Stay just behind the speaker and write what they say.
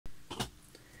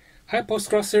Hi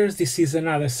Postcrossers, this is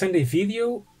another Sunday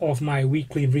video of my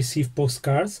weekly received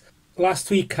postcards. Last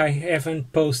week I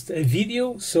haven't posted a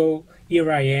video, so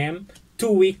here I am, 2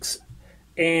 weeks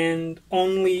and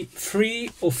only 3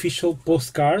 official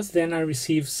postcards. Then I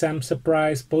received some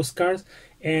surprise postcards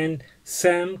and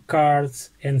some cards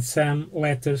and some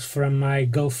letters from my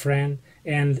girlfriend,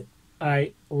 and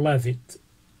I love it.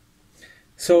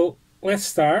 So let's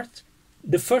start.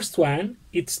 The first one,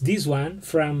 it's this one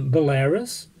from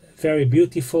Belarus. Very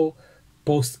beautiful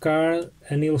postcard,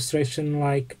 an illustration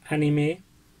like anime,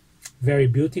 very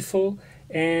beautiful.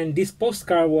 And this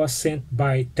postcard was sent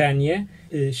by Tanya.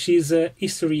 She's a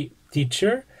history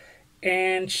teacher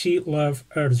and she loves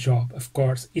her job. Of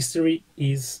course, history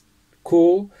is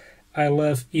cool. I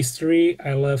love history.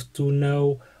 I love to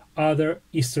know other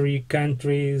history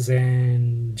countries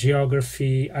and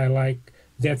geography.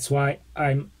 That's why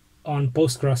I'm on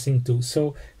Postcrossing too.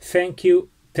 So thank you,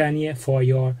 Tanya, for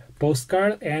your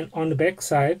postcard. And on the back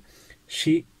side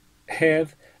she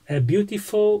had a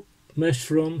beautiful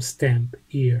mushroom stamp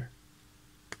here,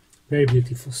 very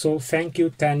beautiful. So thank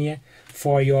you, Tanya,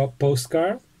 for your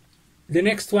postcard. The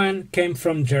next one came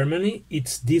from Germany.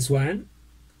 It's this one,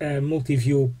 a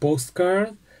multi-view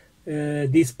postcard.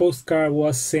 This postcard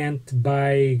was sent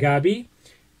by Gabi.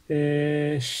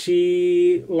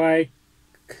 She liked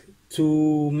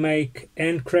to make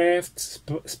handcrafts,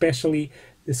 especially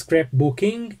the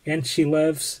scrapbooking, and she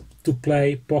loves to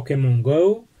play Pokemon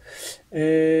Go.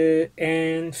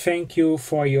 And thank you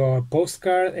for your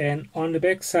postcard. And on the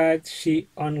back side she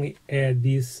only had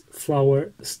this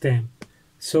flower stamp.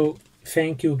 So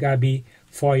thank you, Gabi,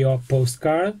 for your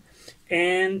postcard.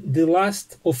 And the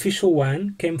last official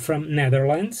one came from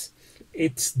Netherlands.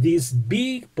 It's this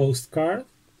big postcard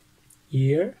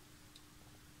here.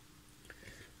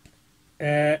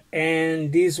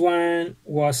 And this one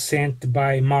was sent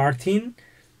by Martin,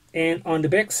 and on the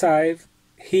back side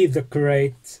he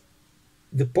decorates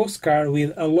the postcard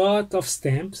with a lot of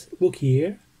stamps. Look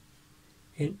here,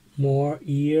 and more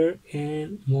here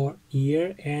and more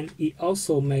here, and he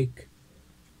also make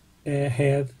a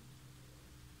head.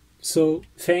 So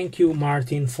thank you,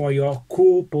 Martin, for your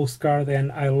cool postcard,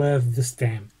 and I love the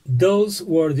stamp. Those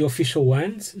were the official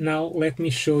ones. Now let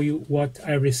me show you what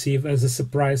I received as a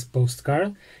surprise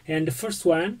postcard. And the first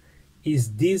one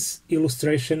is this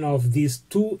illustration of these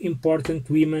 2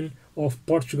 important women of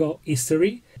Portugal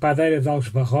history, Padeira de Alves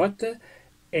Barrota,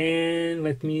 and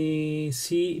let me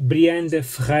see, Brianda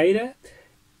Ferreira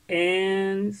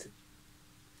and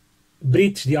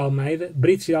Brites de Almeida.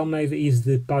 Brites de Almeida is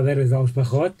the Padeira de Alves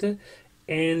Barrota,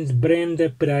 and Brenda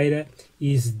Pereira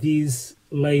is this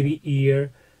lady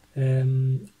here.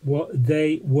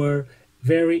 They were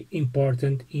very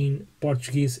important in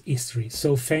Portuguese history.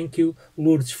 So thank you,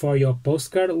 Lourdes, for your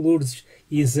postcard. Lourdes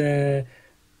is a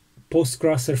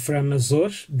postcrosser from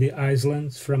Azores, the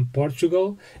islands from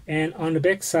Portugal, and on the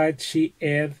back side she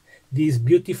had this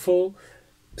beautiful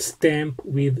stamp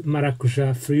with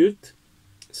maracujá fruit.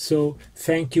 So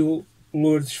thank you,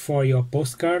 Lourdes, for your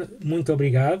postcard. Muito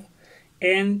obrigado.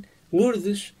 And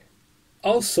Lourdes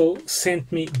also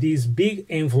sent me this big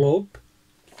envelope.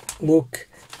 Look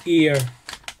here,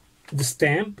 the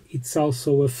stamp, it's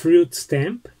also a fruit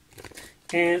stamp,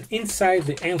 and inside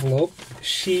the envelope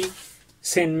she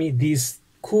sent me these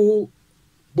cool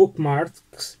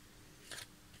bookmarks,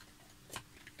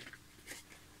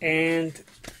 and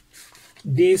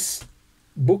these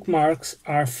bookmarks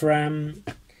are from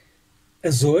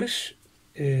Azores,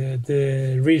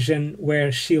 the region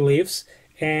where she lives,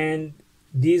 and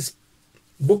these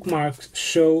bookmarks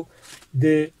show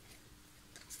the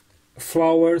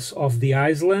flowers of the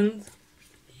island.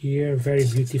 Here, very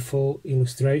beautiful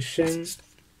illustration,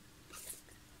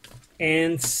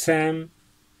 and some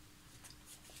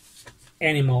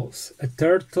animals, a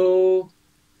turtle,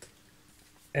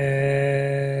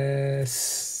 a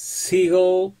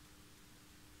seagull,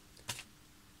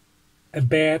 a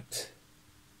bat,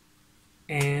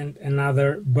 and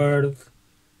another bird.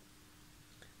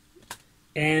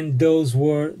 And those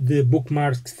were the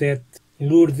bookmarks that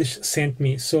Lourdes sent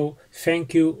me. So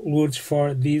thank you, Lourdes,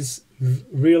 for this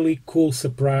really cool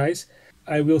surprise.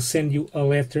 I will send you a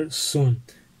letter soon.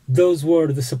 Those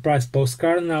were the surprise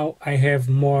postcard. Now I have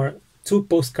 2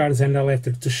 postcards and a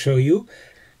letter to show you.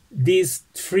 These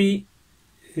 3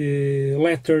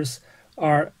 letters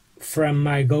are from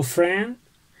my girlfriend.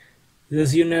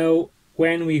 As you know,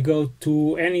 when we go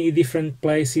to any different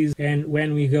places and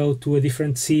when we go to a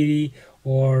different city,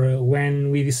 or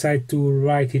when we decide to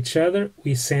write each other,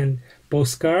 we send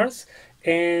postcards.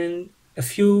 And a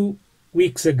few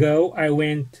weeks ago I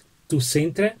went to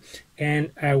Sintra and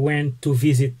I went to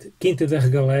visit Quinta da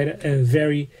Regaleira, a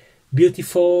very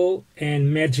beautiful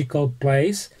and magical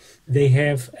place. They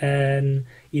have an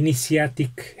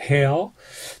initiatic hell,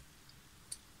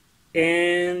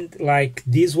 and like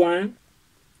this one,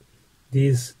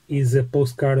 this is a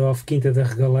postcard of Quinta da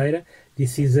Regaleira.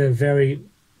 This is a very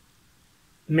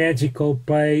magical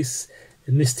place,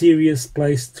 a mysterious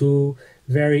place too,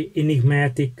 very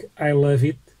enigmatic. I love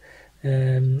it.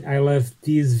 I love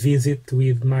this visit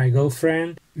with my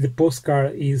girlfriend. The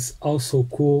postcard is also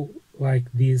cool, like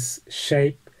this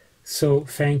shape. So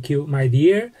thank you, my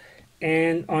dear.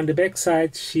 And on the back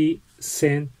side, she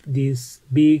sent this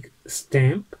big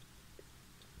stamp.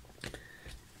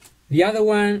 The other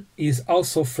one is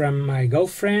also from my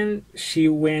girlfriend. She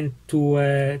went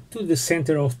to the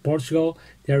center of Portugal.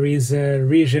 There is a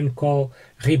region called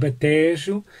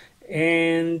Ribatejo,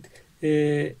 and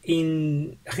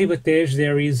in Ribatejo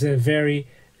there is a very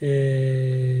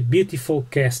beautiful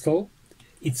castle.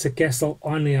 It's a castle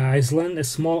on an island, a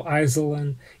small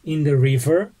island in the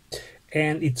river,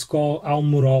 and it's called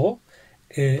Almorol.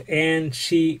 And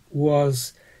she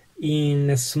was in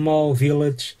a small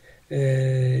village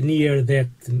near that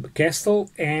castle,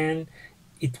 and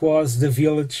it was the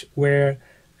village where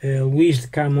Luís de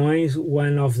Camões,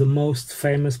 one of the most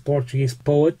famous Portuguese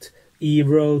poet, he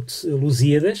wrote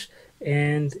Lusíadas,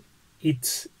 and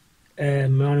it's a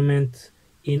monument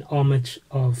in homage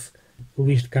of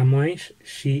Luís de Camões.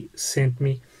 She sent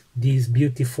me this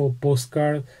beautiful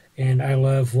postcard, and I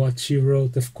love what she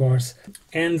wrote, of course.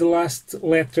 And the last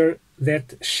letter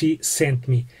that she sent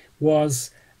me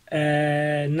was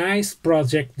a nice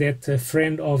project that a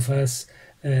friend of us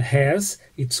has.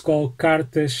 It's called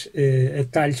Cartas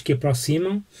Atalhos que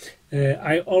Aproximam.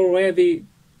 I already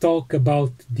talked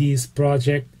about this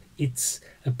project. It's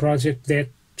a project that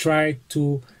tried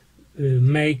to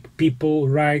make people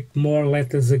write more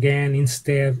letters again,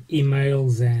 instead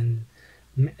emails and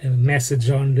message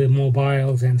on the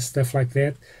mobiles and stuff like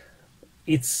that.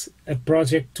 It's a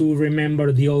project to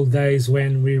remember the old days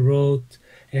when we wrote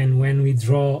and when we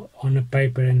draw on a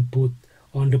paper and put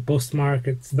on the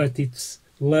postmarkets, but it's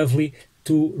lovely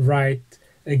to write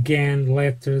again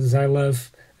letters. I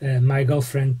love my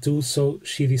girlfriend too, so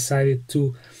she decided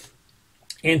to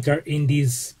enter in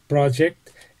this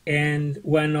project, and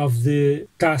one of the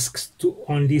tasks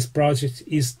on this project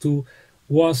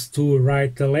was to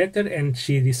write a letter, and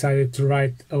she decided to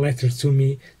write a letter to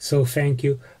me. So thank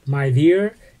you, my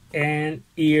dear. And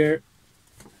here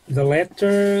the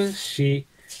letter she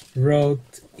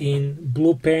wrote in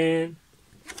blue pen.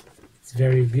 It's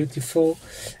very beautiful,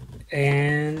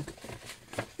 and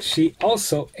she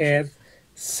also had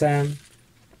some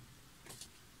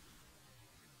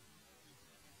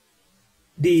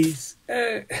these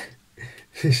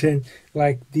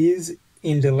like this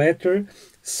in the letter.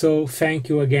 So thank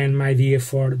you again, my dear,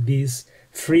 for these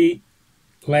 3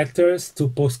 letters, 2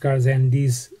 postcards and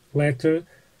this letter.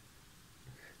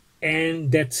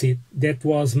 And that's it. That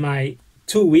was my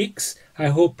 2 weeks. I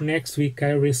hope next week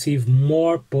I receive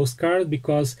more postcards,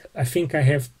 because I think I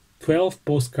have 12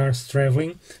 postcards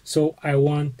traveling. So I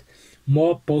want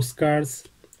more postcards,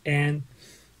 and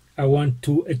I want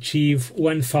to achieve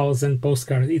 1,000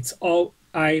 postcards.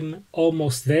 I'm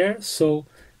almost there. So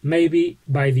maybe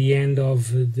by the end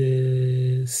of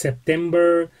the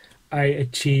September I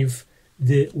achieve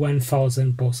the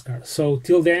 1,000 postcards. So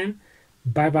till then,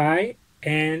 bye bye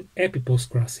and happy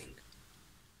postcrossing.